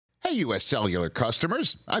Hey, U.S. Cellular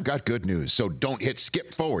customers, I've got good news, so don't hit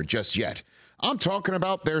skip forward just yet. I'm talking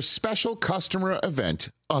about their special customer event,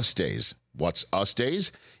 US Days. What's US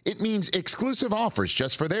Days? It means exclusive offers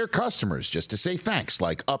just for their customers, just to say thanks,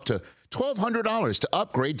 like up to $1,200 to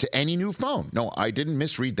upgrade to any new phone. No, I didn't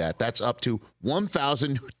misread that. That's up to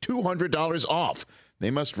 $1,200 off.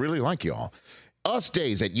 They must really like you all. US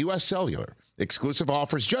Days at U.S. Cellular. Exclusive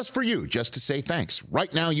offers just for you, just to say thanks.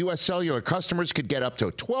 Right now, U.S. Cellular customers could get up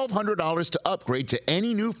to $1,200 to upgrade to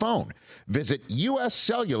any new phone. Visit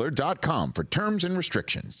uscellular.com for terms and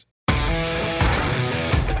restrictions.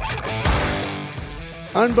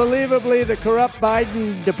 Unbelievably, the corrupt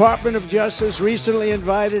Biden Department of Justice recently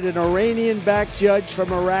invited an Iranian-backed judge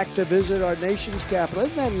from Iraq to visit our nation's capital.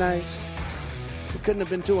 Isn't that nice? We couldn't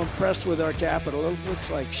have been too impressed with our capital. It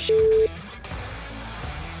looks like shit.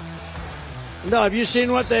 No, have you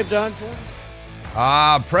seen what they've done?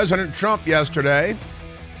 President Trump yesterday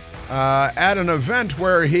at an event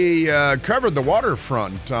where he covered the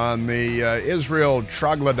waterfront on the Israel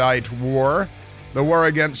troglodyte war, the war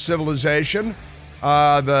against civilization.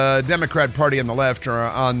 The Democrat Party and the left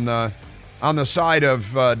are on the side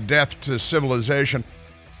of death to civilization.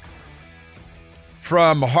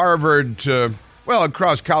 From Harvard to, well,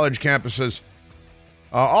 across college campuses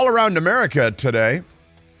all around America today,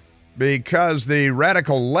 because the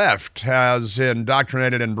radical left has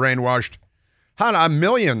indoctrinated and brainwashed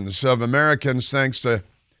millions of Americans thanks to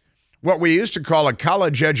what we used to call a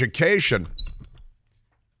college education.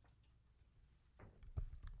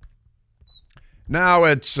 Now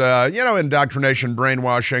it's, indoctrination,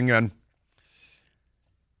 brainwashing, and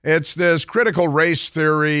it's this critical race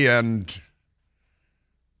theory and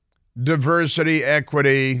diversity,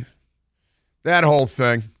 equity, that whole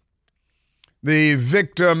thing. The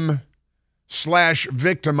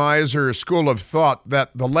victim/victimizer school of thought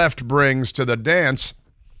that the left brings to the dance.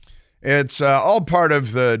 It's all part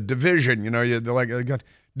of the division.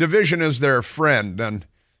 Division is their friend, and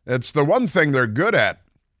it's the one thing they're good at.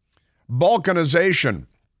 Balkanization.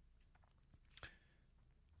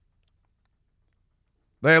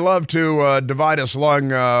 They love to divide us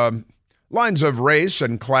along lines of race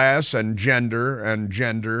and class and gender and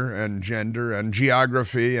gender and gender and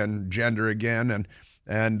geography and gender again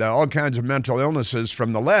and all kinds of mental illnesses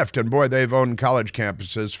from the left. And boy, they've owned college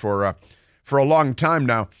campuses for a long time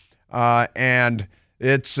now, and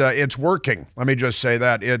it's working. Let me just say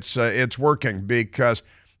that it's working because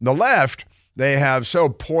the left, they have so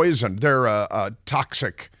poisoned. They're a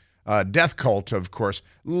toxic death cult, of course,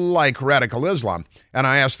 like radical Islam. And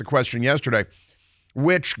I asked the question yesterday,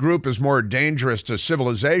 which group is more dangerous to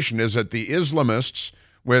civilization? Is it the Islamists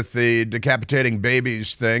with the decapitating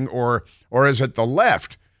babies thing, or is it the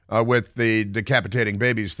left with the decapitating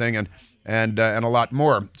babies thing and a lot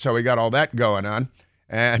more? So we got all that going on,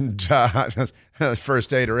 and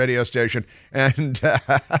First Aid radio station, and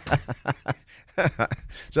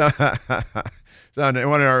so one of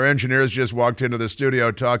our engineers just walked into the studio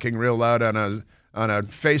talking real loud on a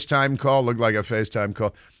FaceTime call. Looked like a FaceTime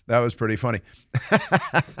call. That was pretty funny.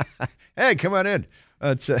 Hey, come on in.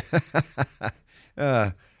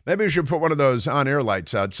 Maybe we should put one of those on-air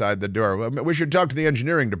lights outside the door. We should talk to the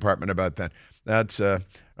engineering department about that. That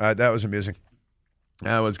was amusing.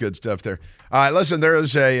 That was good stuff there. All right, listen, there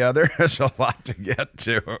is a lot to get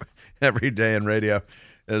to. Every day in radio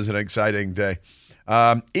is an exciting day.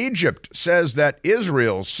 Egypt says that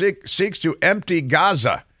Israel seeks to empty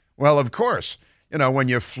Gaza. Well, of course, when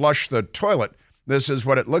you flush the toilet, this is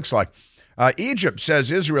what it looks like. Egypt says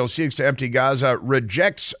Israel seeks to empty Gaza,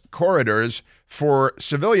 rejects corridors for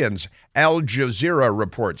civilians. Al Jazeera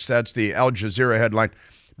reports. That's the Al Jazeera headline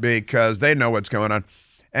because they know what's going on.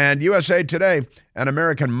 And USA Today, an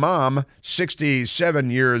American mom, 67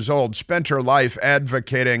 years old, spent her life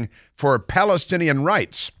advocating for Palestinian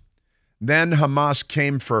rights. Then Hamas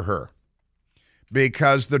came for her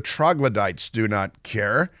because the troglodytes do not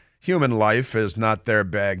care. Human life is not their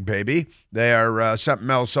bag, baby. They are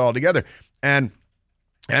something else altogether. And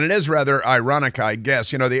it is rather ironic, I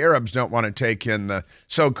guess. The Arabs don't want to take in the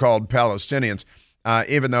so-called Palestinians,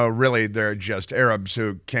 even though really they're just Arabs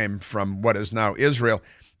who came from what is now Israel.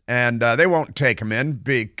 And they won't take them in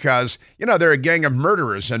because, they're a gang of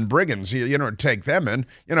murderers and brigands. You don't take them in.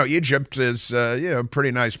 Egypt is,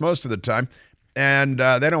 pretty nice most of the time. And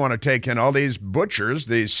they don't want to take in all these butchers,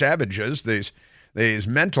 these savages, these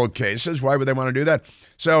mental cases. Why would they want to do that?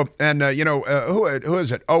 So, and who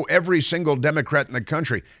is it? Oh, every single Democrat in the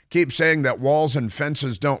country keeps saying that walls and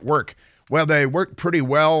fences don't work. Well, they work pretty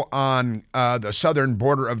well on the southern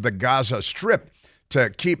border of the Gaza Strip to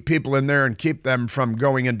keep people in there and keep them from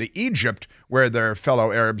going into Egypt, where their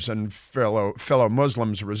fellow Arabs and fellow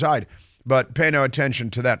Muslims reside. But pay no attention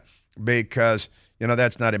to that because,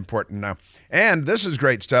 that's not important now. And this is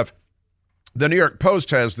great stuff. The New York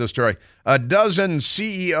Post has this story. A dozen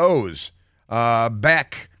CEOs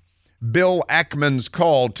back Bill Ackman's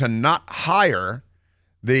call to not hire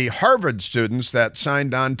the Harvard students that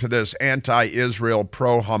signed on to this anti-Israel,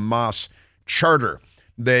 pro-Hamas charter.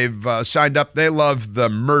 They've signed up. They love the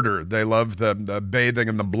murder. They love the bathing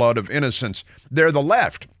in the blood of innocents. They're the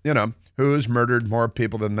left, who's murdered more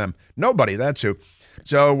people than them? Nobody, that's who.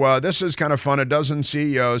 So this is kind of fun. A dozen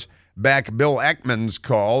CEOs back Bill Ackman's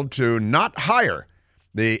call to not hire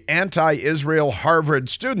the anti-Israel Harvard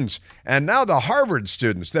students. And now the Harvard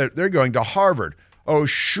students, they're going to Harvard. Oh,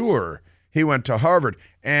 sure, he went to Harvard.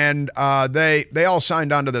 And they all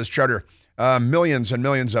signed on to this charter, millions and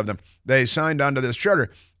millions of them. They signed on to this charter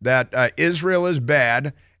that Israel is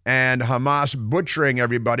bad and Hamas butchering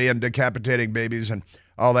everybody and decapitating babies and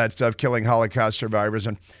all that stuff, killing Holocaust survivors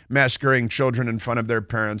and massacring children in front of their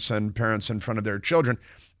parents and parents in front of their children.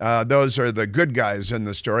 Those are the good guys in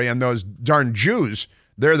the story. And those darn Jews,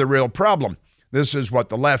 they're the real problem. This is what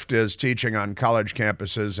the left is teaching on college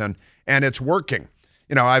campuses, and it's working.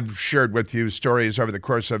 I've shared with you stories over the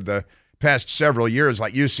course of the past several years,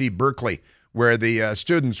 like UC Berkeley, where the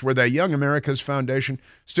students, where the Young America's Foundation,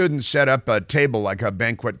 students set up a table, like a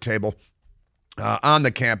banquet table, on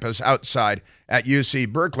the campus outside at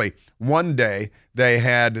UC Berkeley. One day, they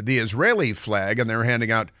had the Israeli flag, and they were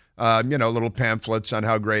handing out, little pamphlets on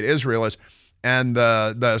how great Israel is. And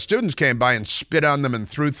the students came by and spit on them and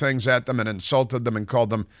threw things at them and insulted them and called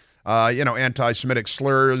them, anti-Semitic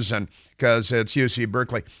slurs, and because it's UC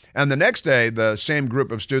Berkeley. And the next day, the same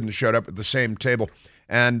group of students showed up at the same table.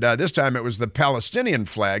 And this time it was the Palestinian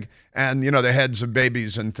flag and, the heads of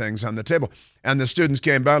babies and things on the table. And the students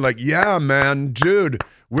came by like, yeah, man, dude,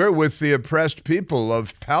 we're with the oppressed people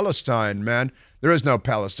of Palestine, man. There is no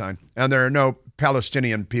Palestine, and there are no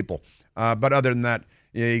Palestinian people. But other than that,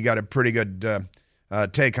 you got a pretty good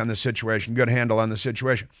take on the situation, good handle on the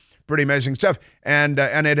situation. Pretty amazing stuff. And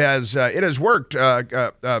it has worked,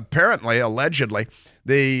 apparently, allegedly.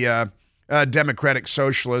 The Democratic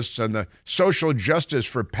Socialists and the Social Justice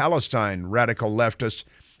for Palestine radical leftists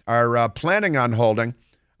are planning on holding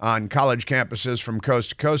on college campuses from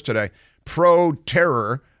coast to coast today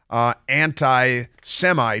pro-terror,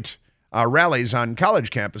 anti-Semite rallies on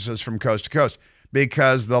college campuses from coast to coast,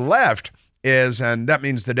 because the left is, and that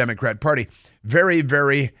means the Democrat Party, very,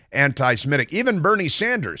 very anti-Semitic. Even Bernie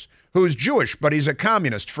Sanders, who's Jewish, but he's a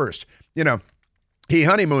communist first. He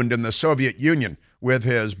honeymooned in the Soviet Union with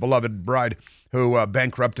his beloved bride, who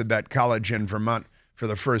bankrupted that college in Vermont for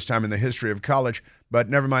the first time in the history of college. But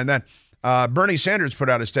never mind that. Bernie Sanders put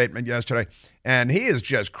out a statement yesterday, and he is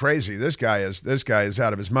just crazy. This guy is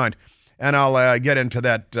out of his mind. And I'll get into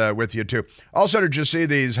that with you, too. Also, did you see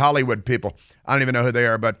these Hollywood people? I don't even know who they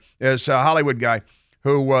are, but this Hollywood guy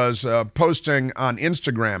who was posting on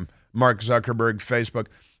Instagram, Mark Zuckerberg, Facebook,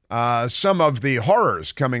 some of the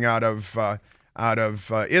horrors coming out of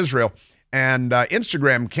Israel. And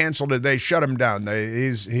Instagram canceled it. They shut him down.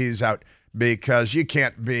 He's out because you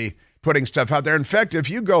can't be putting stuff out there. In fact, if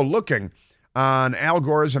you go looking on Al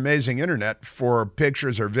Gore's amazing internet for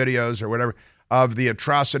pictures or videos or whatever of the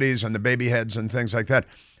atrocities and the baby heads and things like that,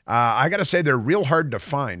 I got to say they're real hard to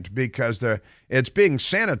find because it's being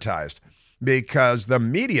sanitized, because the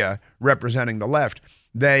media representing the left,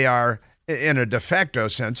 they are, in a de facto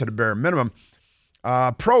sense, at a bare minimum,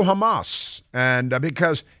 pro-Hamas. And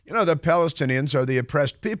because, the Palestinians are the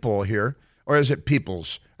oppressed people here, or is it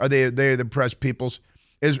peoples? Are they the oppressed peoples?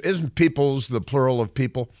 Isn't peoples the plural of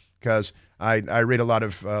people? Because I read a lot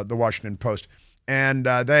of the Washington Post, and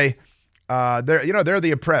they're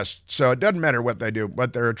the oppressed. So it doesn't matter what they do,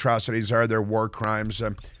 what their atrocities are, their war crimes,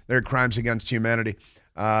 their crimes against humanity.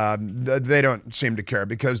 They don't seem to care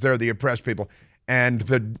because they're the oppressed people. And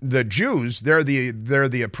the Jews, they're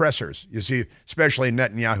the oppressors. You see, especially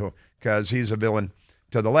Netanyahu, because he's a villain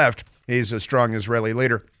to the left. He's a strong Israeli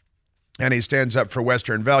leader, and he stands up for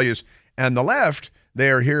Western values. And the left,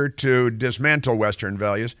 they are here to dismantle Western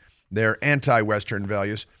values. They're anti-Western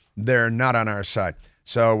values. They're not on our side.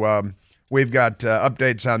 So we've got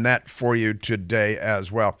updates on that for you today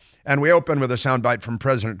as well. And we open with a soundbite from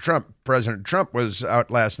President Trump. President Trump was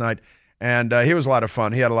out last night, and he was a lot of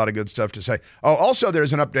fun. He had a lot of good stuff to say. Oh, also,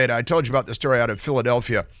 there's an update. I told you about the story out of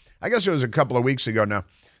Philadelphia. I guess it was a couple of weeks ago now.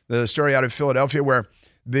 The story out of Philadelphia where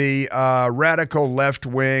the radical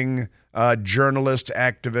left-wing journalist,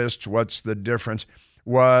 activist, what's the difference,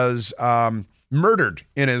 was murdered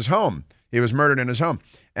in his home. He was murdered in his home.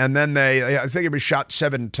 And then I think he was shot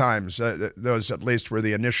 7 times. Those at least were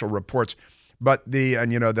the initial reports. But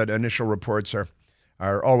and you know that initial reports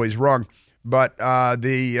are always wrong. But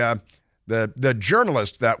the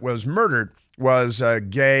journalist that was murdered was a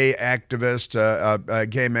gay activist, a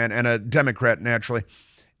gay man, and a Democrat, naturally.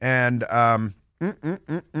 And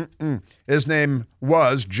his name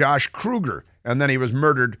was Josh Kruger. And then he was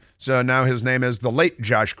murdered. So now his name is the late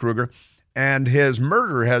Josh Kruger. And his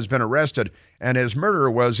murderer has been arrested. And his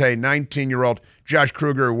murderer was a 19-year-old. Josh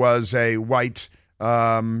Kruger was a white,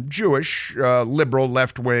 Jewish, liberal,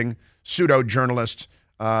 left-wing, pseudo-journalist,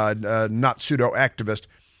 not pseudo-activist.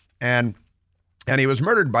 And he was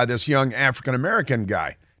murdered by this young African-American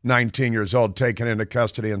guy, 19 years old, taken into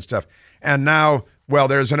custody and stuff. And now, well,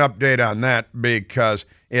 there's an update on that because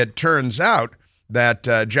it turns out that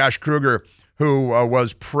Josh Kruger, who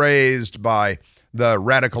was praised by the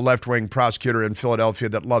radical left-wing prosecutor in Philadelphia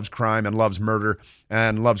that loves crime and loves murder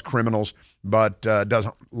and loves criminals but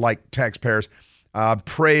doesn't like taxpayers,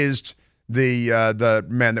 praised the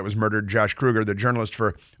man that was murdered, Josh Kruger, the journalist,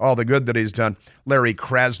 for all the good that he's done. Larry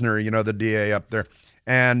Krasner, you know, the DA up there.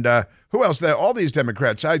 And who else? All these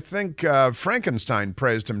Democrats. I think Frankenstein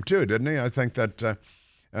praised him too, didn't he? I think that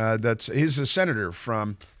he's a senator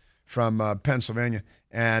from Pennsylvania.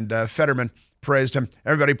 And Fetterman praised him.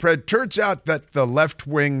 Everybody praised. Turns out that the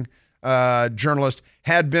left-wing journalist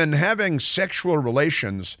had been having sexual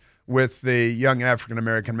relations with the young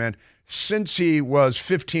African-American man since he was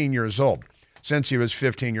 15 years old. And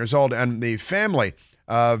the family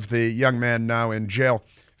of the young man now in jail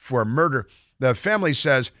for murder, the family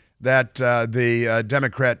says that the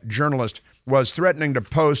Democrat journalist was threatening to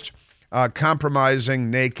post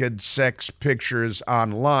compromising naked sex pictures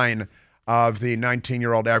online of the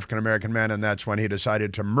 19-year-old African-American man, and that's when he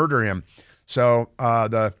decided to murder him. So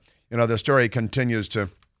the story continues to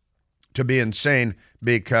be insane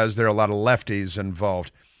because there are a lot of lefties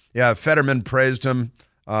involved. Yeah, Fetterman praised him,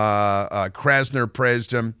 Krasner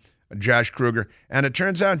praised him, Josh Kruger, and it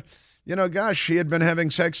turns out, he had been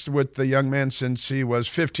having sex with the young man since he was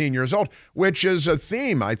 15 years old, which is a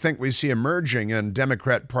theme I think we see emerging in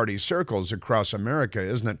Democrat Party circles across America,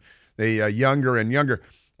 isn't it? The younger and younger.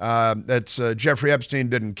 That's Jeffrey Epstein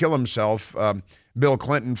didn't kill himself. Bill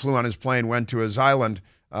Clinton flew on his plane, went to his island.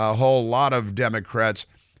 A whole lot of Democrats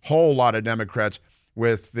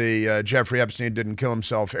with the Jeffrey Epstein didn't kill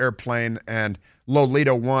himself airplane and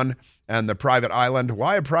Lolita 1 and the private island.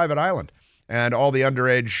 Why a private island? And all the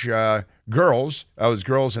underage girls, those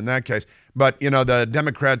girls in that case. But, the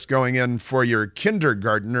Democrats going in for your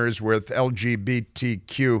kindergartners with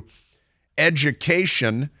LGBTQ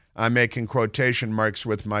education. I'm making quotation marks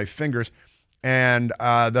with my fingers. And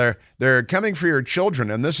they're coming for your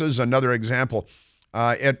children. And this is another example.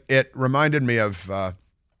 It reminded me of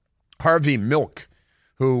Harvey Milk,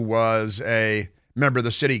 who was a member of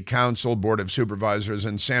the City Council Board of Supervisors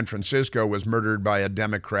in San Francisco, was murdered by a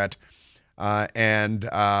Democrat. And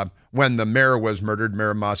when the mayor was murdered,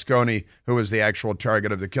 Mayor Moscone, who was the actual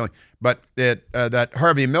target of the killing. But that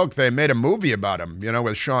Harvey Milk, they made a movie about him,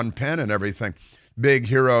 with Sean Penn and everything. Big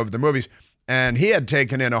hero of the movies. And he had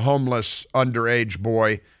taken in a homeless underage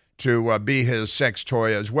boy to be his sex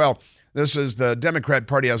toy as well. The Democrat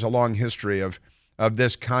Party has a long history of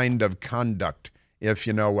this kind of conduct, if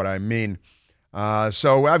you know what I mean.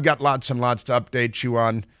 So I've got lots and lots to update you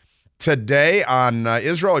on today on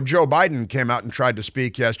Israel. Joe Biden came out and tried to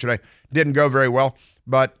speak yesterday. Didn't go very well,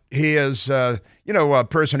 but he is, a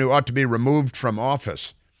person who ought to be removed from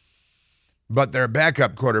office. But their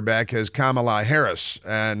backup quarterback is Kamala Harris,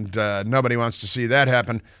 and nobody wants to see that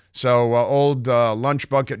happen. So old lunch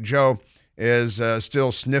bucket Joe is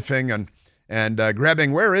still sniffing and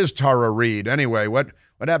grabbing. Where is Tara Reid? Anyway, what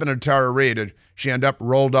happened to Tara Reid? Did she end up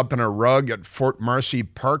rolled up in a rug at Fort Marcy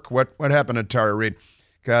Park? What happened to Tara Reid?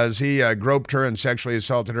 Because he groped her and sexually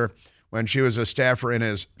assaulted her when she was a staffer in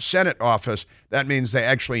his Senate office. That means they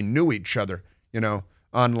actually knew each other,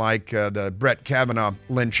 unlike the Brett Kavanaugh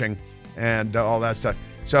lynching and all that stuff.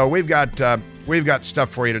 So we've got stuff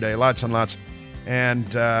for you today, lots and lots, and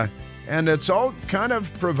it's all kind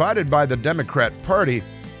of provided by the Democrat Party.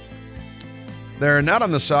 They're not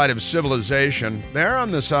on the side of civilization; they're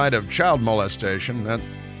on the side of child molestation.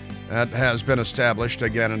 That has been established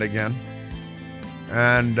again and again.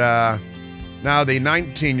 And now the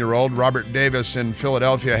 19-year-old Robert Davis in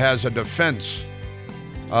Philadelphia has a defense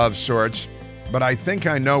of sorts, but I think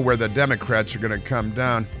I know where the Democrats are going to come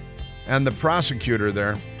down. And the prosecutor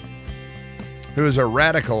there, who is a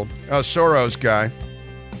radical, a Soros guy,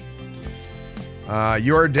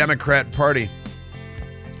 your Democrat Party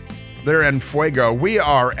They're in Fuego. We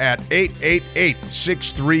are at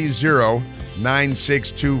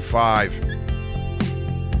 888-630-9625.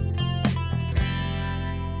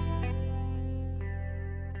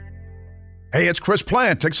 Hey, it's Chris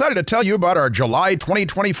Plant. Excited to tell you about our July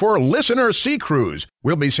 2024 Listener Sea Cruise.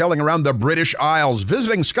 We'll be sailing around the British Isles,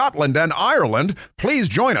 visiting Scotland and Ireland. Please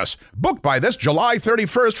join us. Book by this July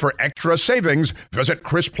 31st for extra savings. Visit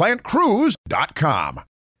ChrisPlantCruise.com.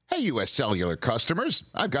 Hey, U.S. Cellular customers,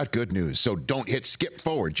 I've got good news, so don't hit skip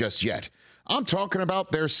forward just yet. I'm talking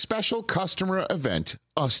about their special customer event,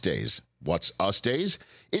 US Days. What's US Days?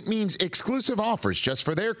 It means exclusive offers just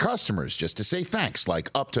for their customers, just to say thanks,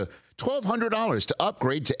 like up to $1,200 to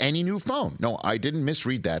upgrade to any new phone. No, I didn't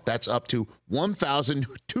misread that. That's up to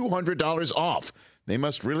 $1,200 off. They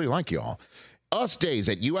must really like you all. US Days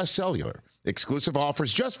at U.S. Cellular. Exclusive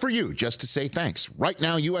offers just for you, just to say thanks. Right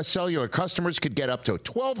now, U.S. Cellular customers could get up to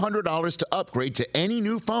 $1,200 to upgrade to any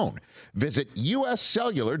new phone. Visit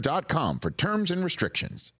uscellular.com for terms and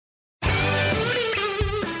restrictions.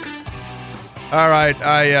 All right.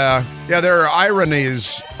 There are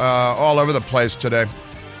ironies all over the place today.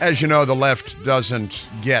 As you know, the left doesn't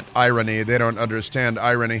get irony. They don't understand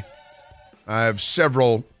irony. I have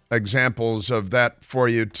several examples of that for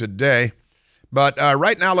you today. But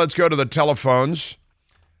right now, let's go to the telephones.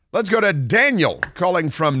 Let's go to Daniel calling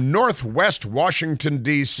from Northwest Washington,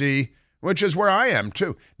 D.C., which is where I am,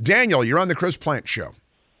 too. Daniel, you're on the Chris Plant Show.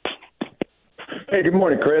 Hey, good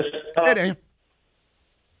morning, Chris. Hey, Daniel.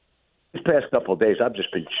 These past couple of days, I've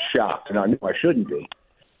just been shocked, and I knew I shouldn't be.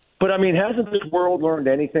 But, I mean, hasn't this world learned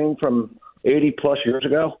anything from 80-plus years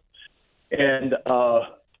ago? And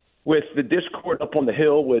with the discord up on the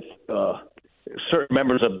Hill with certain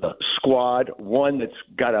members of the squad, one that's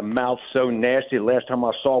got a mouth so nasty, the last time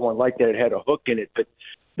I saw one like that, it had a hook in it. But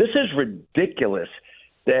this is ridiculous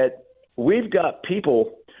that we've got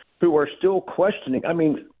people who are still questioning. I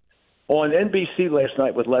mean, on NBC last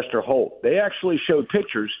night with Lester Holt, they actually showed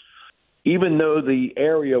pictures, even though the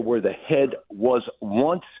area where the head was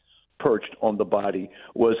once perched on the body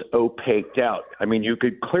was opaqued out. I mean, you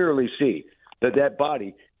could clearly see that that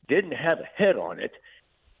body didn't have a head on it.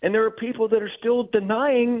 And there are people that are still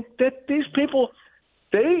denying that these people,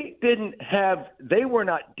 they were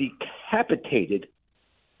not decapitated.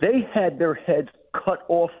 They had their heads cut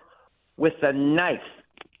off with a knife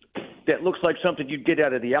that looks like something you'd get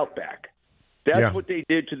out of the Outback. That's what they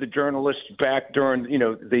did to the journalists back during,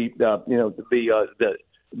 the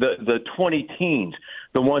 20 teens,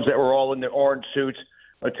 the ones that were all in their orange suits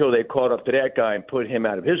until they caught up to that guy and put him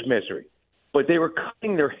out of his misery. But they were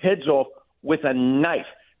cutting their heads off with a knife,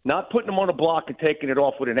 not putting them on a block and taking it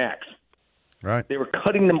off with an axe. Right. They were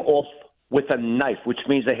cutting them off with a knife, which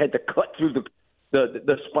means they had to cut through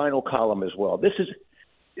the spinal column as well. This is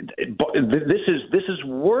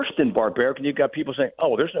worse than barbaric, and you've got people saying,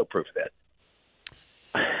 "Oh, there's no proof of that."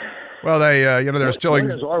 Well, they're still. What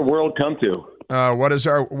has our world come to? What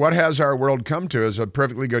has our world come to is a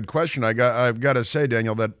perfectly good question. I've got to say,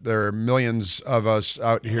 Daniel, that there are millions of us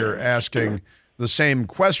out here asking the same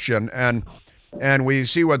question, and we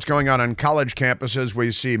see what's going on college campuses. We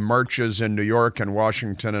see marches in New York and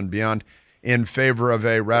Washington and beyond in favor of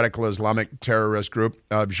a radical Islamic terrorist group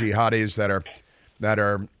of jihadis that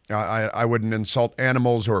are I wouldn't insult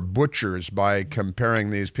animals or butchers by comparing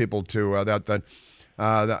these people to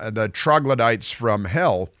the troglodytes from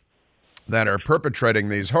hell that are perpetrating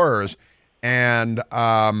these horrors. And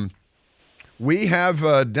we have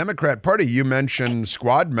a Democrat Party. You mentioned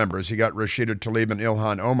squad members. You got Rashida Tlaib and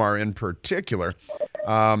Ilhan Omar in particular.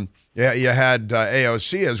 You had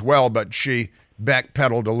AOC as well, but she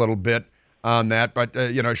backpedaled a little bit on that. But,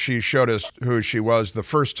 she showed us who she was the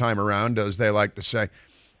first time around, as they like to say.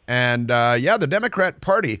 And, the Democrat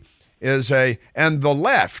Party and the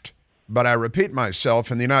left, but I repeat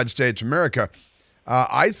myself, in the United States of America,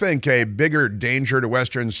 I think a bigger danger to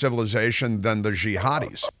Western civilization than the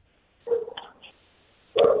jihadis.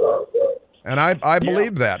 And I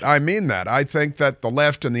believe that. I mean that. I think that the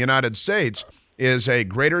left in the United States is a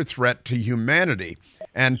greater threat to humanity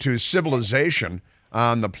and to civilization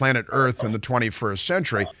on the planet Earth in the 21st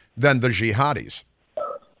century than the jihadis.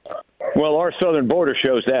 Well, our southern border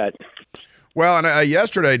shows that. Well, and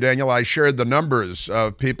yesterday, Daniel, I shared the numbers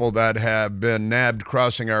of people that have been nabbed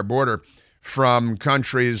crossing our border from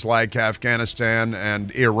countries like Afghanistan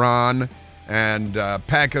and Iran and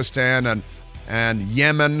Pakistan and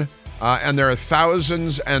Yemen, and there are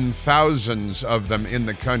thousands and thousands of them in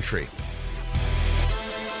the country.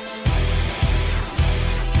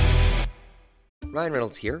 Ryan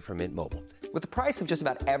Reynolds here from Mint Mobile. With the price of just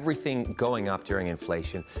about everything going up during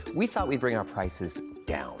inflation, we thought we'd bring our prices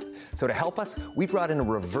down. So to help us, we brought in a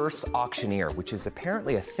reverse auctioneer, which is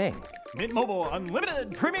apparently a thing. Mint Mobile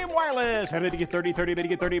Unlimited Premium Wireless. How to get 30, 30, bit to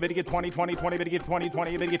get 30, bit to get 20, 20, 20, bit to get 20,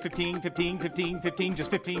 20, bit to get 15, 15, 15, 15,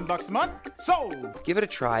 just $15 a month? Sold! Give it a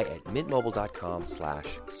try at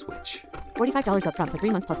mintmobile.com/switch. $45 up front for 3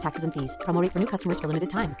 months plus taxes and fees. Promo rate for new customers for limited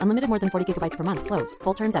time. Unlimited more than 40 gigabytes per month. Slows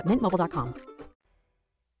full terms at mintmobile.com.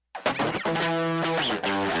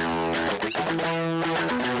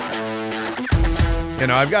 You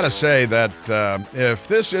know, I've got to say that if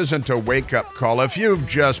this isn't a wake-up call, if you've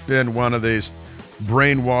just been one of these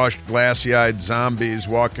brainwashed, glassy-eyed zombies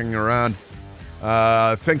walking around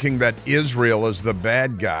thinking that Israel is the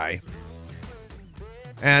bad guy,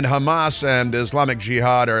 and Hamas and Islamic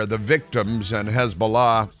Jihad are the victims, and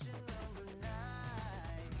Hezbollah,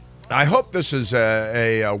 I hope this is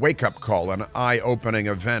a wake-up call, an eye-opening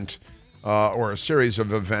event, or a series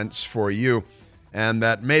of events for you, and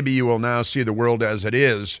that maybe you will now see the world as it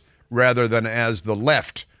is rather than as the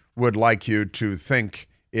left would like you to think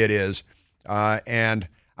it is. And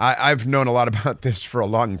I've known a lot about this for a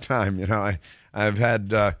long time. You know, I've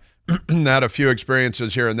had had a few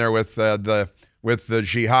experiences here and there with the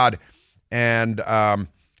jihad, and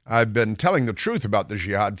I've been telling the truth about the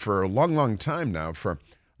jihad for a long time now,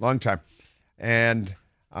 And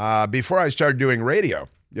before I started doing radio,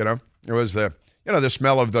 you know, it was the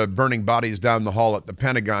smell of the burning bodies down the hall at the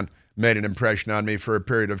Pentagon made an impression on me for a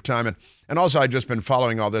period of time. And also, I've just been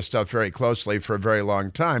following all this stuff very closely for a very long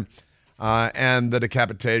time. And the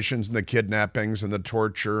decapitations and the kidnappings and the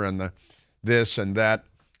torture and the this and that.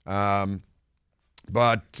 But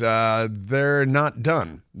they're not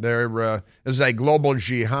done. This is a global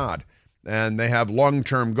jihad, and they have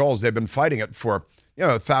long-term goals. They've been fighting it for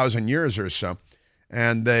 1,000 years or so,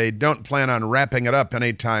 and they don't plan on wrapping it up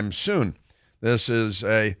anytime soon. This is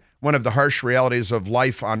one of the harsh realities of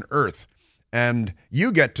life on Earth. And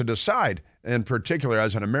you get to decide, in particular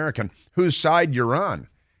as an American, whose side you're on.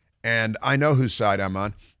 And I know whose side I'm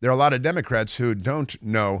on. There are a lot of Democrats who don't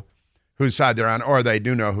know whose side they're on, or they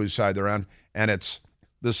do know whose side they're on. And it's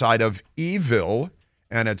the side of evil.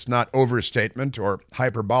 And it's not overstatement or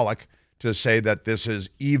hyperbolic to say that this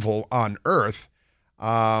is evil on Earth.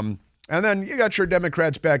 And then you got your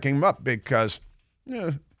Democrats backing them up because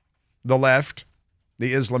the left,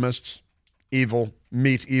 the Islamists, evil,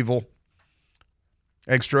 meet evil,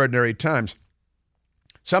 extraordinary times.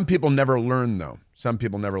 Some people never learn, though. Some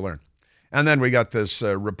people never learn. And then we got this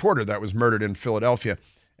reporter that was murdered in Philadelphia,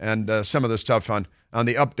 and some of the stuff on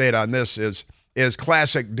the update on this is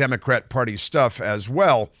classic Democrat Party stuff as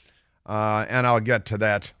well, and I'll get to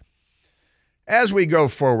that as we go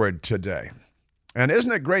forward today. And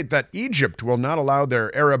isn't it great that Egypt will not allow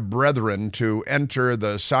their Arab brethren to enter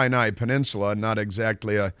the Sinai Peninsula, not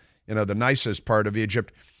exactly the nicest part of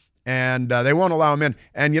Egypt, and they won't allow them in.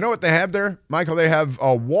 And you know what they have there, Michael? They have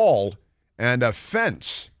a wall and a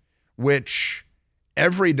fence, which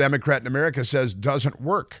every Democrat in America says doesn't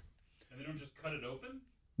work. And they don't just cut it open?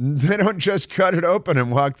 They don't just cut it open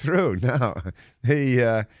and walk through. No,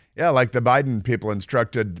 like the Biden people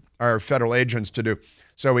instructed our federal agents to do.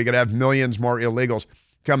 So we could have millions more illegals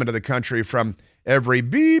come into the country from every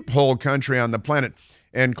whole country on the planet,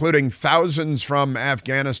 including thousands from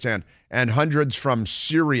Afghanistan and hundreds from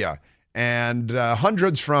Syria and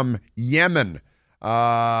hundreds from Yemen,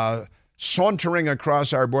 sauntering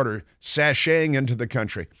across our border, sashaying into the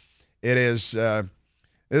country. It is,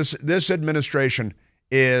 this administration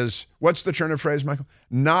is, what's the turn of phrase, Michael?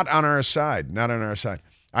 Not on our side, not on our side.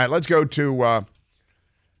 All right, let's go to...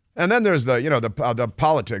 And then there's the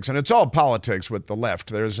politics, and it's all politics with the left.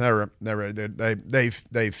 There's never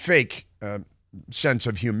they fake sense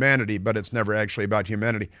of humanity, but it's never actually about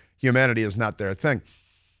humanity. Humanity is not their thing.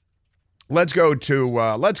 Let's go to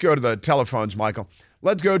the telephones, Michael.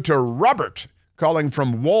 Let's go to Robert calling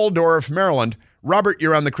from Waldorf, Maryland. Robert,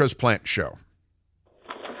 you're on the Chris Plante Show.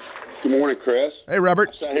 Good morning, Chris. Hey, Robert.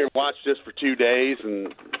 I sat here and watched this for 2 days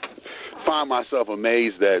and find myself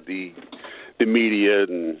amazed that the media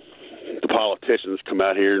and the politicians come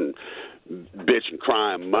out here and bitch and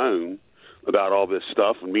cry and moan about all this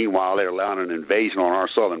stuff, and meanwhile they're allowing an invasion on our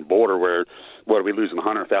southern border where, what are we losing,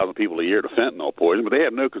 100,000 people a year to fentanyl poison, but they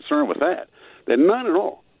have no concern with that. They're none at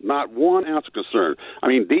all. Not 1 ounce of concern. I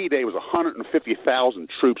mean, D-Day was 150,000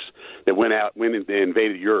 troops that went and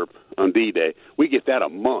invaded Europe on D-Day. We get that a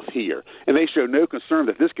month here. And they show no concern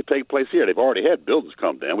that this could take place here. They've already had buildings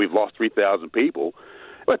come down. We've lost 3,000 people.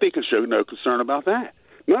 But they can show no concern about that.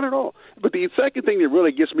 None at all. But the second thing that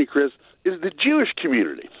really gets me, Chris, is the Jewish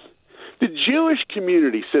community. The Jewish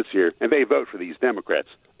community sits here and they vote for these Democrats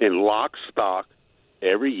in lock stock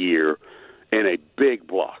every year in a big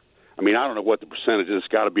block. I mean, I don't know what the percentage is. It's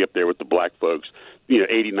got to be up there with the black folks,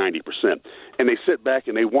 80, 90%. And they sit back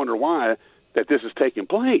and they wonder why that this is taking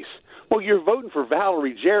place. Well, you're voting for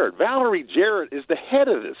Valerie Jarrett. Valerie Jarrett is the head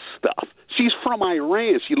of this stuff. She's from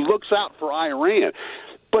Iran. She looks out for Iran.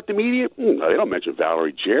 But the media, they don't mention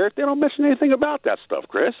Valerie Jarrett. They don't mention anything about that stuff,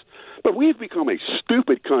 Chris. But we've become a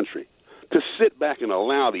stupid country to sit back and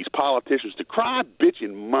allow these politicians to cry, bitch,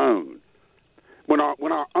 and moan when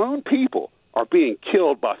our own people are being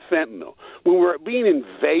killed by fentanyl, when we're being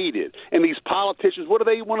invaded, and these politicians, what do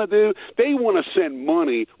they want to do? They want to send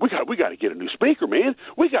money. We got to get a new speaker, man.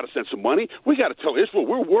 We got to send some money. We got to tell Israel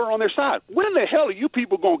we're on their side. When the hell are you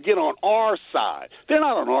people going to get on our side? They're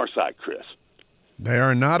not on our side, Chris. They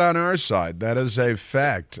are not on our side. That is a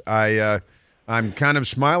fact. I'm kind of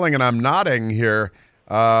smiling and I'm nodding here.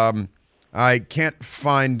 I can't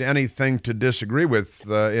find anything to disagree with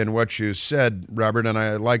in what you said, Robert, and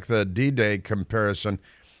I like the D-Day comparison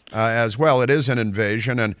as well. It is an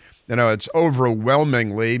invasion, and it's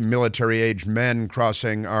overwhelmingly military-age men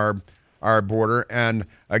crossing our border. And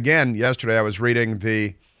again, yesterday I was reading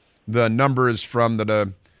the numbers from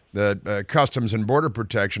the Customs and Border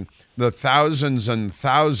Protection, the thousands and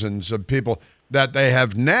thousands of people that they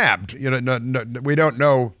have nabbed. We don't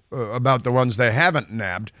know about the ones they haven't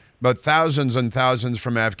nabbed, but thousands and thousands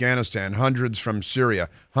from Afghanistan, hundreds from Syria,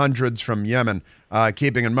 hundreds from Yemen.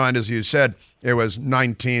 Keeping in mind, as you said, it was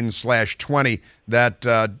 19/20 that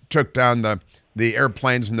took down the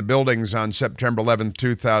airplanes and the buildings on September 11th,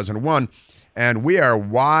 2001. And we are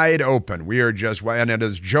wide open. We are just, and it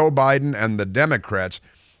is Joe Biden and the Democrats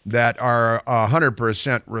that are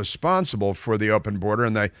 100% responsible for the open border,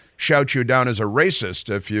 and they shout you down as a racist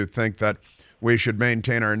if you think that we should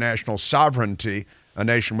maintain our national sovereignty. A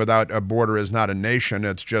nation without a border is not a nation;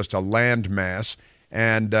 it's just a landmass.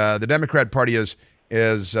 And the Democrat Party is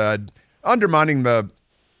undermining the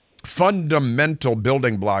fundamental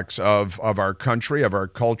building blocks of our country, of our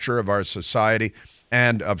culture, of our society,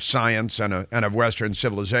 and of science and of Western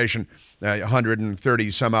civilization.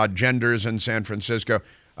 130 some odd genders in San Francisco.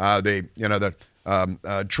 The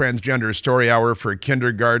transgender story hour for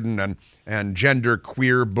kindergarten and gender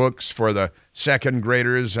queer books for the second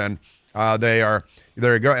graders, and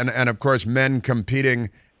and of course men competing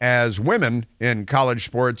as women in college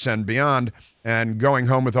sports and beyond, and going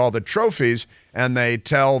home with all the trophies, and they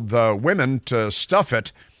tell the women to stuff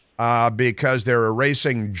it because they're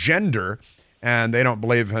erasing gender, and they don't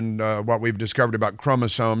believe in what we've discovered about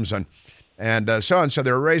chromosomes and so on. So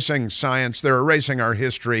they're erasing science. They're erasing our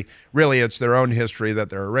history. Really, it's their own history that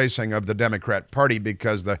they're erasing of the Democrat Party,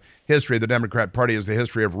 because the history of the Democrat Party is the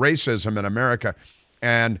history of racism in America.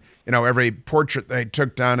 And, every portrait they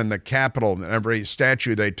took down in the Capitol and every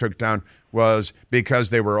statue they took down was because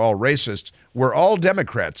they were all racists. We're all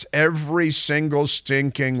Democrats. Every single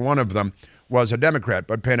stinking one of them was a Democrat,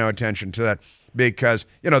 but pay no attention to that because,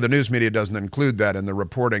 the news media doesn't include that in the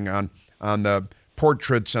reporting on the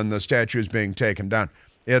portraits and the statues being taken down.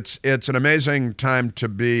 It's an amazing time to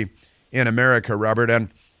be in America, Robert, and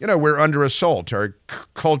we're under assault. Our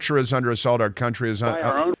culture is under assault. Our country is by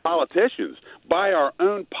our own politicians. By our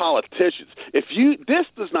own politicians. This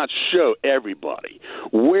does not show everybody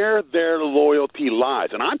where their loyalty lies,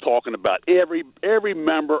 and I'm talking about every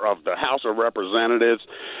member of the House of Representatives.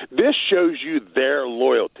 This shows you their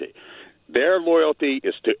loyalty. Their loyalty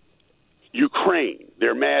is to Ukraine.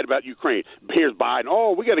 They're mad about Ukraine. Here's Biden.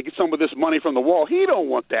 Oh, we got to get some of this money from the wall. He don't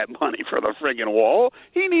want that money for the friggin' wall.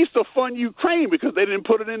 He needs to fund Ukraine because they didn't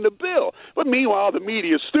put it in the bill. But meanwhile, the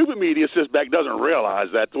media, stupid media, sits back, doesn't realize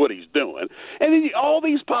that's what he's doing. And then all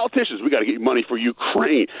these politicians, we got to get money for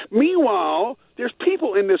Ukraine. Meanwhile, there's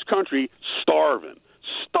people in this country starving.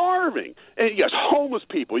 And you got homeless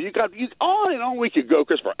people. You on and on we could go,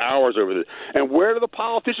 Chris, for hours over this. And where do the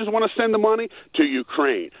politicians want to send the money? To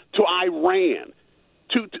Ukraine, to Iran,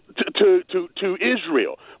 to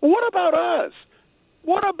Israel. What about us?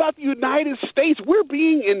 What about the United States? We're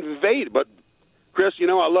being invaded. But Chris,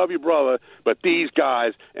 I love you, brother, but these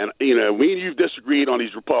guys, and me and you've disagreed on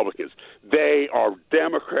these Republicans. They are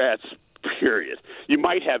Democrats. Period. You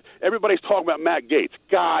might have everybody's talking about Matt Gaetz.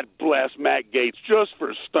 God bless Matt Gaetz just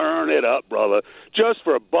for stirring it up, brother. Just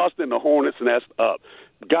for busting the hornet's nest up.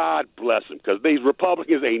 God bless him, because these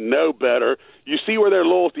Republicans ain't no better. You see where their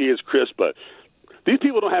loyalty is, Chris, but these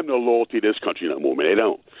people don't have no loyalty to this country no more, man. They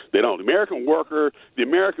don't. The American worker, the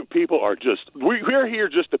American people are we're here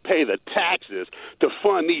just to pay the taxes to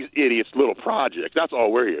fund these idiots' little projects. That's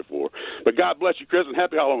all we're here for. But God bless you, Chris, and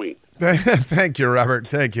happy Halloween. Thank you, Robert.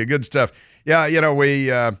 Thank you. Good stuff. Yeah,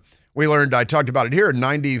 we learned, I talked about it here, a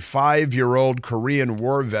 95-year-old Korean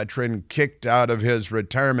War veteran kicked out of his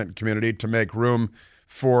retirement community to make room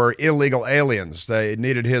for illegal aliens. They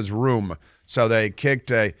needed his room. So they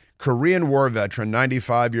kicked a Korean War veteran,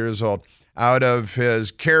 95 years old, out of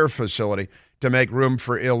his care facility to make room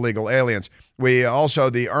for illegal aliens. We also,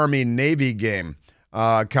 the Army-Navy game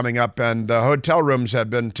coming up, and the hotel rooms have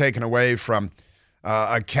been taken away from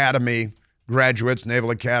Academy graduates,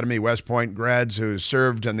 Naval Academy, West Point grads who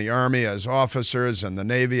served in the Army as officers and the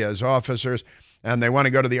Navy as officers, and they want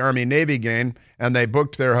to go to the Army-Navy game, and they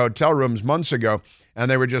booked their hotel rooms months ago, and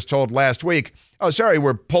they were just told last week, oh, sorry,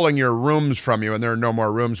 we're pulling your rooms from you, and there are no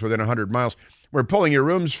more rooms within 100 miles. We're pulling your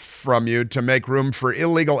rooms from you to make room for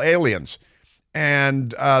illegal aliens.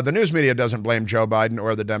 And the news media doesn't blame Joe Biden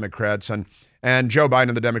or the Democrats, and Joe Biden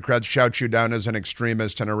and the Democrats shout you down as an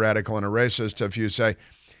extremist and a radical and a racist if you say,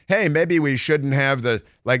 hey, maybe we shouldn't have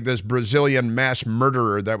this Brazilian mass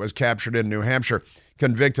murderer that was captured in New Hampshire,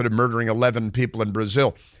 convicted of murdering 11 people in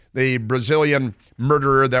Brazil. The Brazilian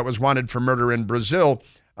murderer that was wanted for murder in Brazil,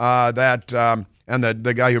 and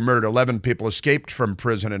the guy who murdered 11 people escaped from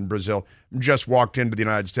prison in Brazil, just walked into the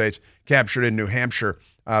United States, captured in New Hampshire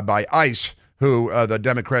by ICE, who the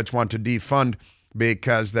Democrats want to defund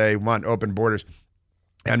because they want open borders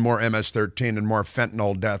and more MS-13 and more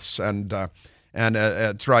fentanyl deaths. And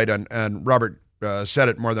that's right. And Robert said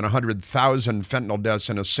it, more than 100,000 fentanyl deaths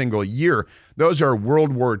in a single year. Those are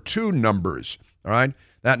World War II numbers, all right?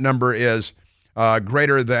 That number is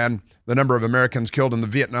greater than the number of Americans killed in the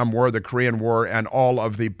Vietnam War, the Korean War, and all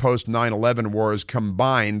of the post-9/11 wars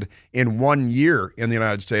combined in 1 year in the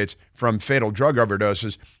United States from fatal drug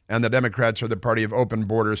overdoses. And the Democrats are the party of open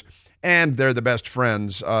borders, and they're the best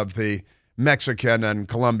friends of the Mexican and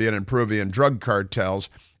Colombian and Peruvian drug cartels.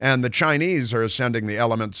 And the Chinese are sending the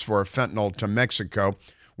elements for fentanyl to Mexico,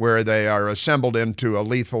 where they are assembled into a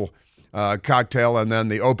lethal cocktail, and then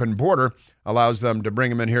the open border allows them to bring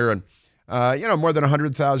them in here, and more than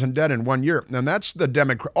 100,000 dead in 1 year. And that's the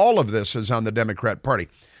Democrat. All of this is on the Democrat Party.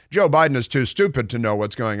 Joe Biden is too stupid to know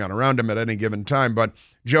what's going on around him at any given time, but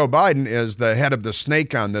Joe Biden is the head of the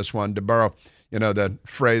snake on this one, to borrow, the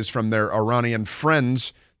phrase from their Iranian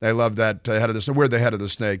friends. They love that head of the snake. We're the head of the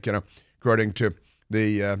snake, according to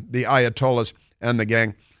the Ayatollahs and the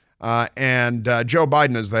gang. And Joe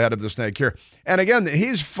Biden is the head of the snake here. And again,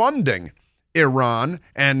 he's funding Iran,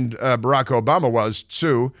 and Barack Obama was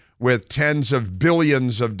too, with tens of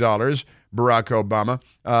billions of dollars, Barack Obama,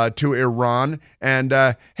 to Iran. And,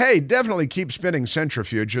 hey, definitely keep spinning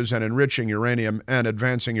centrifuges and enriching uranium and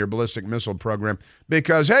advancing your ballistic missile program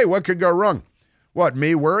because, hey, what could go wrong? What,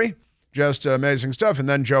 me worry? Just amazing stuff. And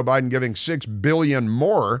then Joe Biden giving $6 billion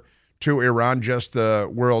more to Iran, just the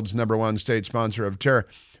world's #1 state sponsor of terror,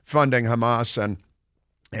 funding Hamas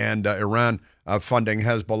and Iran, funding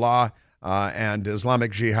Hezbollah and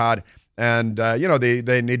Islamic Jihad. And,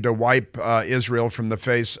 they need to wipe Israel from the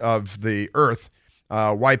face of the earth,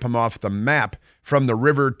 wipe them off the map from the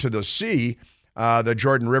river to the sea, the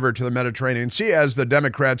Jordan River to the Mediterranean Sea, as the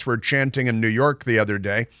Democrats were chanting in New York the other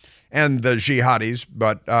day, and the jihadis,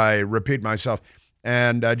 but I repeat myself,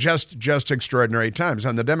 and just extraordinary times.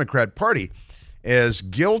 And the Democrat Party is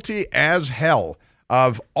guilty as hell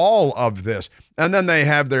of all of this. And then they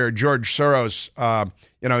have their George Soros,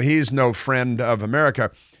 he's no friend of America,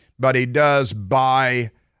 but he does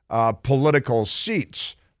buy political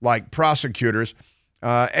seats like prosecutors,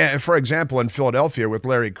 for example, in Philadelphia with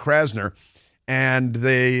Larry Krasner. And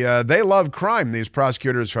they love crime, these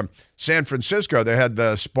prosecutors from San Francisco. They had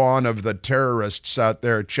the spawn of the terrorists out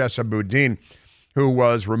there, Chesa Boudin, who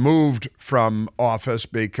was removed from office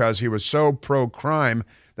because he was so pro-crime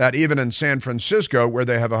that even in San Francisco, where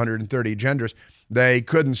they have 130 genders, they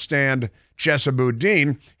couldn't stand Chesa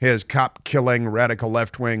Boudin, his cop-killing, radical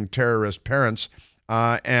left-wing terrorist parents,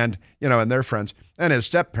 and their friends, and his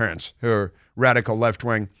step-parents, who are radical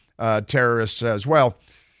left-wing terrorists as well.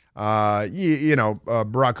 Barack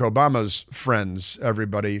Obama's friends,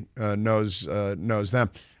 everybody knows them.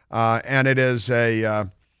 And it is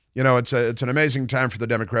it's an amazing time for the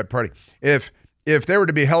Democrat Party. If they were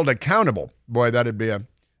to be held accountable, boy, that'd be a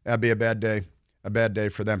bad day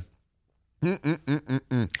for them. All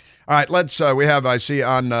right, I see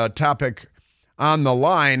on topic on the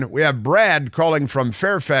line, we have Brad calling from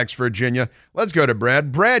Fairfax, Virginia. Let's go to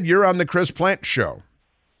Brad. Brad, you're on the Chris Plante Show.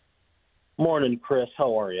 Morning, Chris.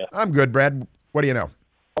 How are you? I'm good, Brad. What do you know?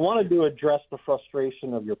 I wanted to address the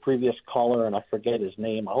frustration of your previous caller, and I forget his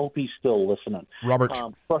name. I hope he's still listening. Robert.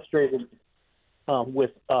 Frustrated with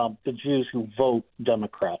the Jews who vote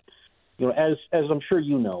Democrat. As I'm sure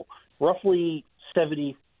you know, roughly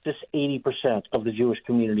 70 to 80% of the Jewish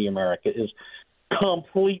community in America is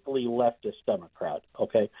completely leftist Democrat,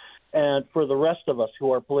 okay? And for the rest of us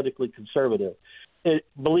who are politically conservative,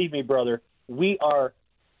 believe me, brother, we are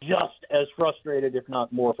just as frustrated, if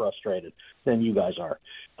not more frustrated, than you guys are.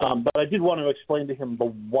 But I did want to explain to him the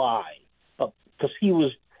why, because he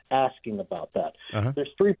was asking about that.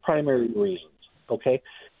 There's three primary reasons, okay?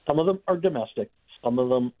 Some of them are domestic. Some of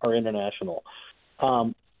them are international.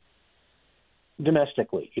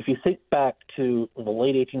 Domestically, if you think back to the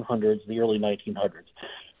late 1800s, the early 1900s,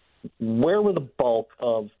 where were the bulk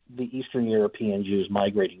of the Eastern European Jews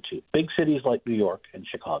migrating to? Big cities like New York and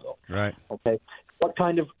Chicago. Right. Okay. What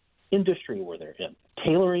kind of industry were there in?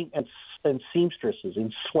 Tailoring and seamstresses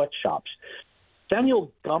in sweatshops.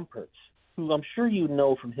 Samuel Gompertz, who I'm sure you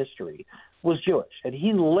know from history, was Jewish, and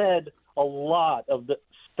he led a lot of the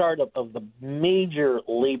startup of the major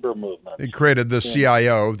labor movement. He created the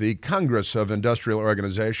CIO, the Congress of Industrial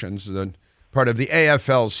Organizations, the part of the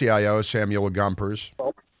AFL-CIO, Samuel Gompers.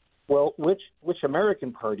 Well, which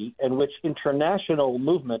American party and which international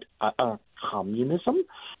movement, communism,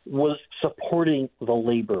 was supporting the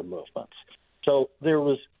labor movements? So there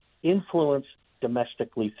was influence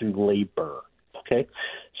domestically through labor, okay?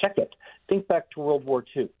 Second, think back to World War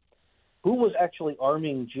II. Who was actually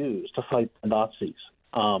arming Jews to fight the Nazis?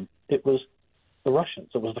 It was the Russians.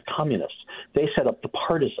 It was the communists. They set up the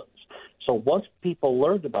partisans. So once people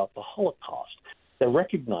learned about the Holocaust, they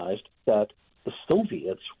recognized that the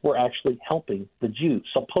Soviets were actually helping the Jews,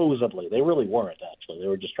 supposedly. They really weren't, actually. They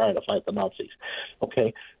were just trying to fight the Nazis.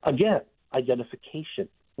 Okay? Again, identification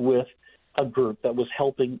with a group that was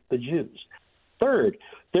helping the Jews. Third,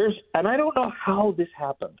 and I don't know how this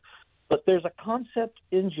happened, but there's a concept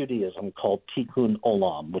in Judaism called tikkun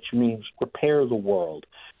olam, which means repair the world.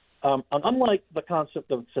 And unlike the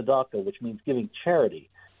concept of tzedakah, which means giving charity,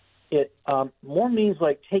 it more means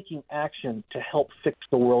like taking action to help fix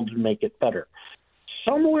the world and make it better.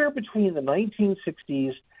 Somewhere between the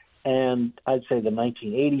 1960s and I'd say the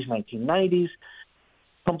 1980s, 1990s,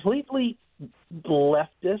 completely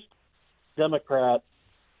leftist, Democrat,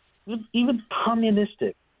 even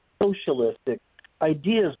communistic, socialistic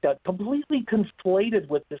ideas got completely conflated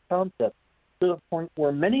with this concept to the point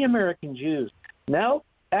where many American Jews now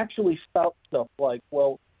actually spout stuff like,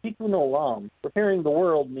 well, tikkun olam, repairing the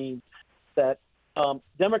world, means that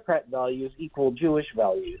Democrat values equal Jewish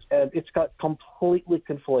values. And it's got completely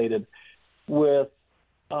conflated with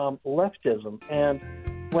leftism. And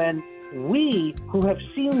when we, who have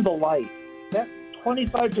seen the light, that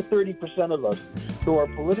 25 to 30% of us who are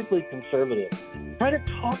politically conservative, try to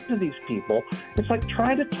talk to these people, it's like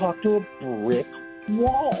trying to talk to a brick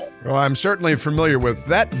wall. Well, I'm certainly familiar with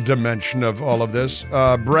that dimension of all of this.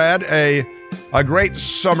 Brad, a great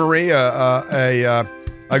summary, a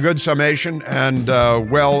good summation, and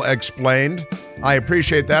well explained. I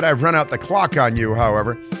appreciate that. I've run out the clock on you,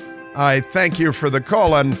 however. I thank you for the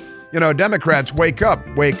call. And, you know, Democrats, wake up,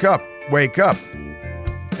 wake up, wake up,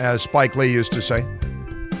 as Spike Lee used to say.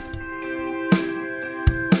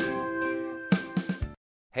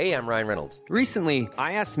 Hey, I'm Ryan Reynolds. Recently,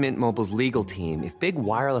 I asked Mint Mobile's legal team if big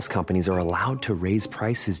wireless companies are allowed to raise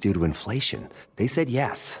prices due to inflation. They said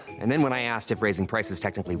yes. And then when I asked if raising prices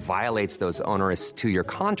technically violates those onerous two-year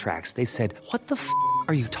contracts, they said, "What the f***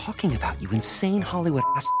 are you talking about, you insane Hollywood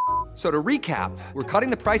ass?" So to recap, we're cutting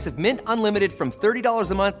the price of Mint Unlimited from $30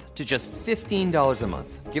 a month to just $15 a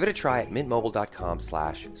month. Give it a try at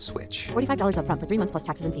mintmobile.com/switch. $45 up front for 3 months plus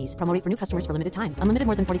taxes and fees. Promo rate for new customers for limited time. Unlimited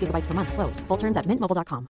more than 40 gigabytes per month. Slows full terms at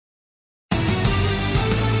mintmobile.com.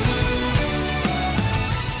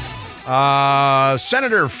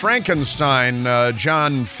 Senator Frankenstein,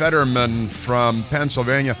 John Fetterman from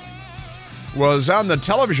Pennsylvania, was on the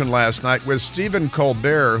television last night with Stephen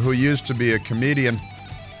Colbert, who used to be a comedian.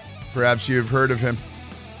 Perhaps you've heard of him.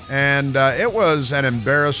 And it was an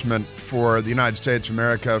embarrassment for the United States of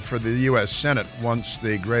America, for the U.S. Senate, once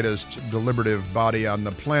the greatest deliberative body on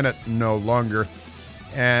the planet, no longer.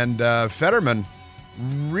 And Fetterman,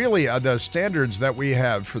 really, the standards that we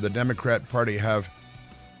have for the Democrat Party have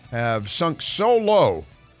sunk so low.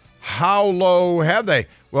 How low have they?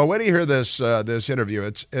 Well, wait till you hear this interview.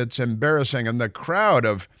 It's embarrassing. And the crowd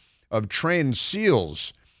of trained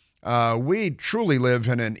SEALs, we truly live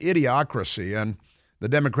in an idiocracy, and the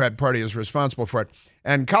Democrat Party is responsible for it.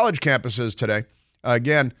 And college campuses today,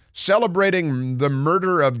 again, celebrating the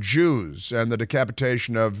murder of Jews and the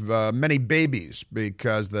decapitation of many babies,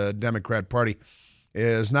 because the Democrat Party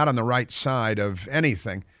is not on the right side of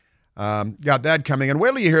anything. Got that coming. And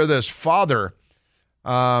wait till you hear this father,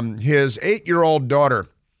 his 8-year-old daughter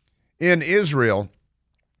in Israel,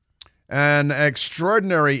 an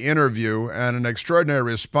extraordinary interview and an extraordinary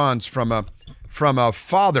response from a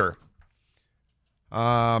father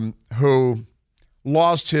who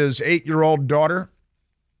lost his 8-year-old daughter.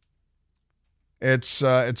 It's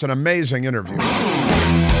an amazing interview.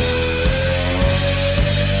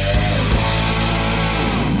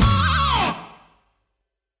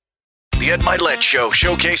 The Ed Milet Show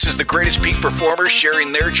showcases the greatest peak performers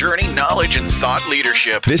sharing their journey, knowledge, and thought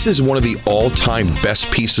leadership. This is one of the all-time best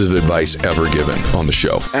pieces of advice ever given on the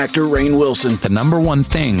show. Actor Rainn Wilson. The number one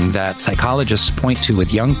thing that psychologists point to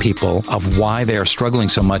with young people of why they are struggling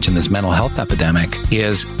so much in this mental health epidemic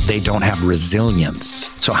is they don't have resilience.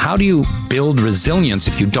 So how do you build resilience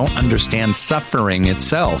if you don't understand suffering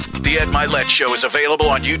itself? The Ed Milet Show is available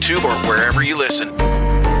on YouTube or wherever you listen.